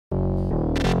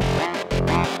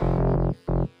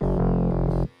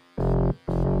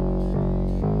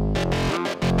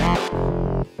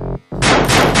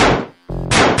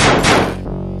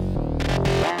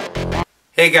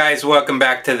Hey guys, welcome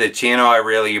back to the channel. I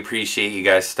really appreciate you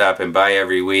guys stopping by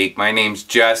every week. My name's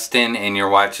Justin and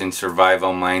you're watching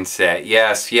Survival Mindset.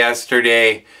 Yes,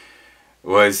 yesterday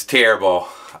was terrible.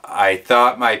 I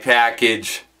thought my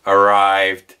package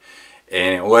arrived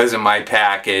and it wasn't my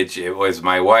package, it was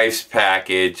my wife's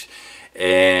package,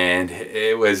 and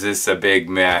it was just a big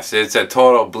mess. It's a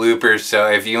total blooper, so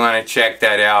if you want to check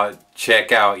that out,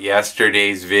 check out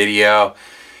yesterday's video.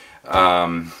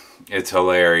 It's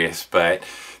hilarious. But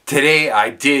today I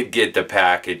did get the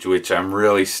package, which I'm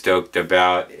really stoked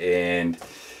about, and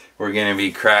we're gonna be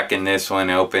cracking this one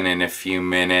open in a few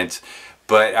minutes.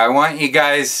 But I want you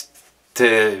guys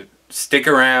to stick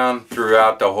around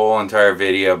throughout the whole entire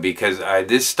video, because I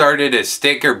just started a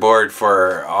sticker board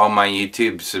for all my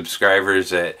YouTube subscribers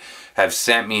that have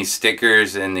sent me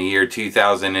stickers in the year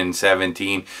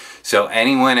 2017. So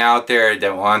anyone out there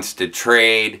that wants to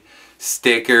trade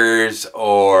stickers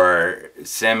or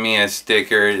send me a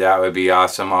sticker, that would be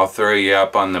awesome. I'll throw you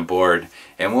up on the board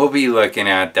and we'll be looking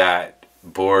at that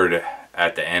board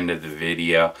at the end of the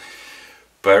video.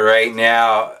 But right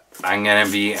now I'm gonna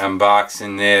be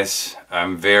unboxing this.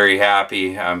 I'm very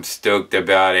happy, I'm stoked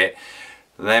about it.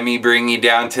 Let me bring you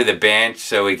down to the bench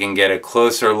so we can get a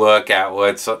closer look at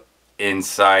what's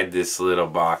inside this little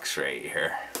box right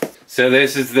here. So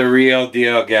this is the real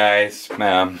deal, guys.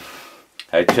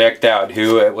 I checked out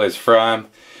who it was from.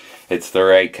 It's the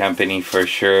right company for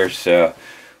sure, so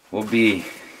we'll be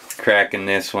cracking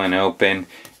this one open.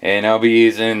 And I'll be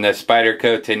using the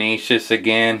Spyderco Tenacious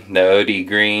again, the OD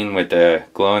green with the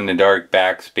glow-in-the-dark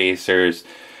back spacers.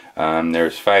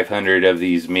 There's 500 of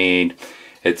these made.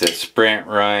 It's a sprint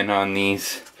run on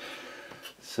these.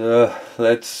 So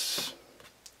let's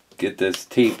get this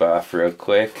tape off real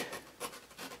quick.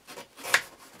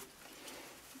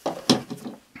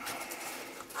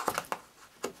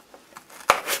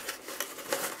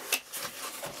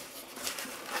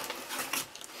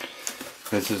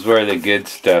 This is where the good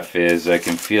stuff is. I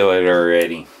can feel it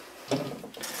already.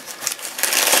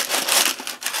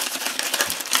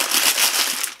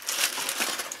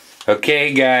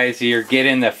 Okay guys, you're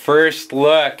getting the first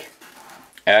look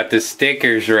at the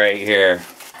stickers right here.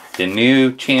 The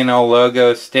new channel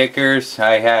logo stickers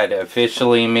I had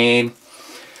officially made.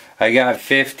 I got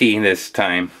 50 this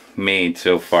time made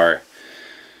so far.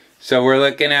 So we're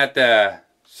looking at the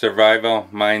Survival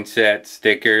Mindset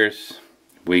stickers.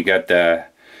 We got the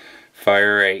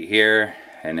fire right here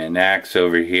and an axe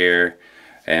over here,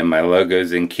 and my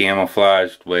logo's in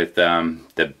camouflaged with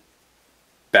the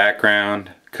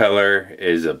background color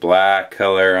is a black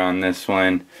color on this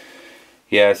one.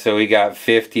 Yeah, so we got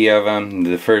 50 of them.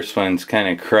 The first one's kind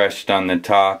of crushed on the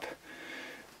top,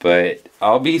 but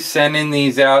I'll be sending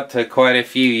these out to quite a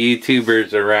few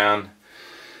YouTubers around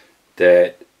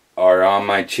that are on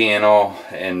my channel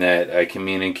and that I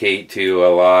communicate to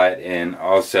a lot. And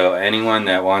also anyone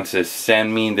that wants to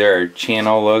send me their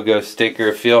channel logo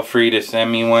sticker, feel free to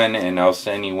send me one and I'll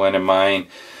send you one of mine.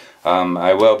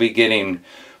 I will be getting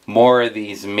more of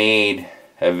these made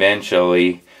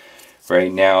eventually.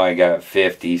 Right now I got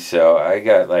 50, so I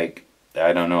got like,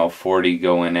 I don't know, 40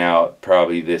 going out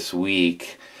probably this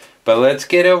week. But let's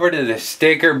get over to the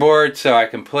sticker board so I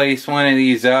can place one of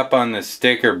these up on the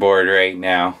sticker board right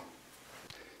now.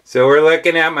 So we're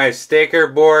looking at my sticker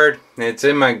board. It's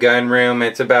in my gun room.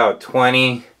 It's about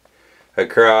 20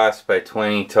 across by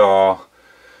 20 tall.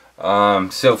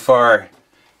 So far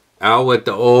out with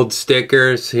the old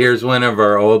stickers. Here's one of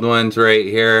our old ones right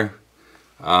here.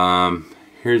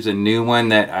 Here's a new one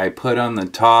that I put on the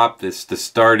top. This to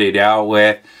start it out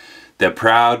with. The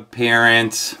proud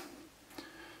parents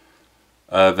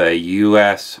of a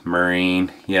U.S.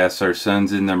 Marine. Yes, our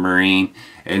son's in the Marine.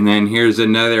 And then here's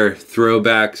another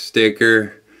throwback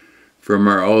sticker from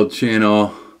our old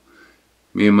channel.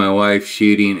 Me and my wife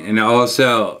shooting. And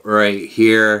also right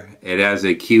here, it has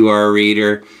a QR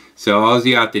reader. So all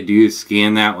you have to do is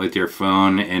scan that with your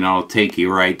phone and it'll take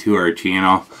you right to our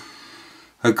channel.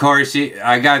 Of course,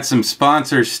 I got some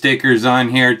sponsor stickers on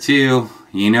here too.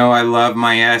 You know I love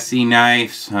my SE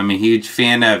knives. I'm a huge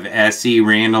fan of SE,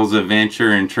 Randall's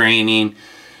Adventure and Training.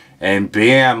 And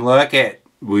bam, look at,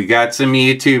 we got some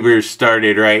YouTubers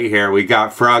started right here. We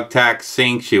got Frogtax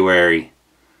Sanctuary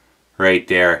right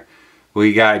there.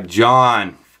 We got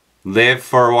John, Live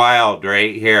for Wild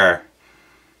right here.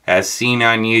 As seen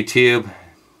on YouTube.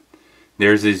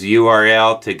 There's his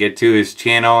URL to get to his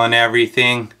channel and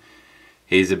everything.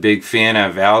 He's a big fan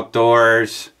of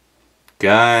outdoors,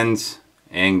 guns,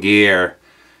 and gear.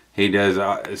 He does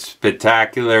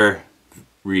spectacular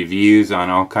reviews on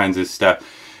all kinds of stuff.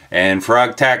 And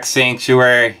Frogtax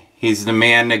Sanctuary, he's the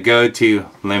man to go to,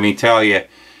 let me tell you.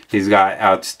 He's got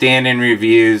outstanding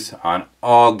reviews on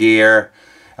all gear.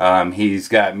 He's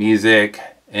got music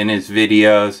in his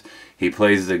videos. He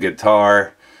plays the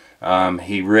guitar.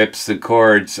 He rips the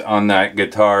chords on that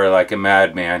guitar like a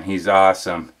madman. He's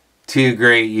awesome. Two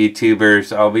great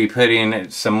YouTubers. I'll be putting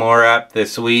some more up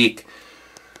this week,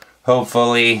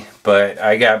 hopefully, but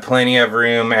I got plenty of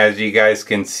room, as you guys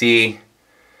can see.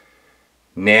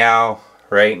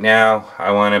 Right now,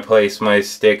 I want to place my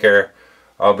sticker.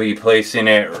 I'll be placing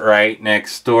it right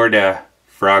next door to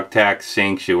Frogtax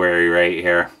Sanctuary right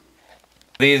here.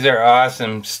 These are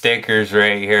awesome stickers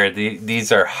right here.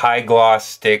 These are high gloss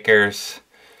stickers.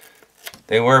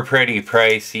 They were pretty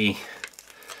pricey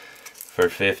for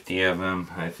 50 of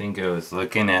them. I think I was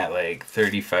looking at like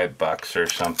 35 bucks or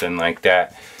something like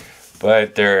that.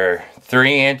 But they're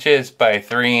 3 inches by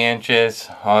 3 inches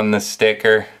on the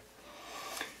sticker.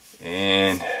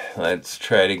 And let's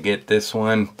try to get this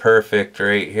one perfect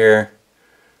right here.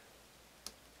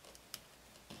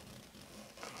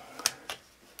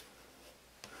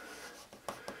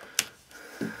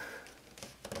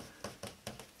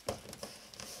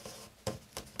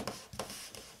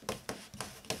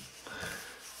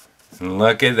 And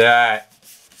look at that.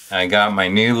 I got my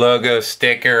new logo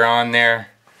sticker on there.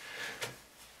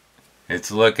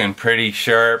 It's looking pretty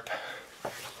sharp.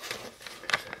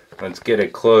 Let's get a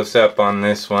close up on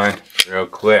this one real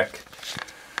quick.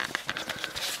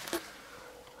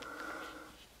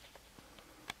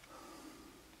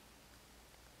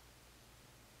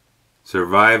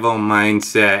 Survival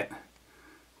mindset.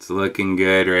 It's looking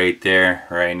good right there,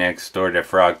 right next door to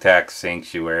Frogtax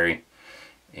Sanctuary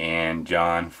and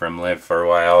John from Live for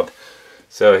Wild.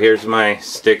 So here's my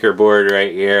sticker board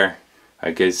right here.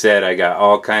 Like I said, I got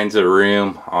all kinds of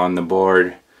room on the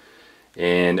board.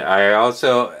 And I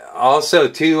also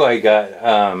too, I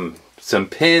got some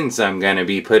pins I'm going to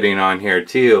be putting on here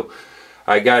too.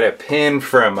 I got a pin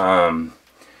from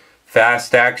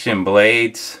Fast Action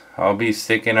Blades. I'll be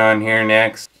sticking on here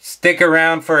next. Stick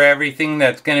around for everything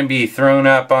that's going to be thrown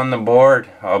up on the board.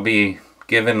 I'll be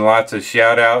giving lots of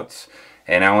shout outs.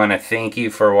 And I want to thank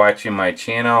you for watching my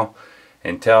channel.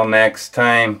 Until next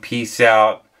time, peace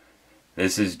out.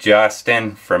 This is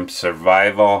Justin from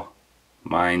Survival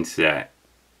Mindset.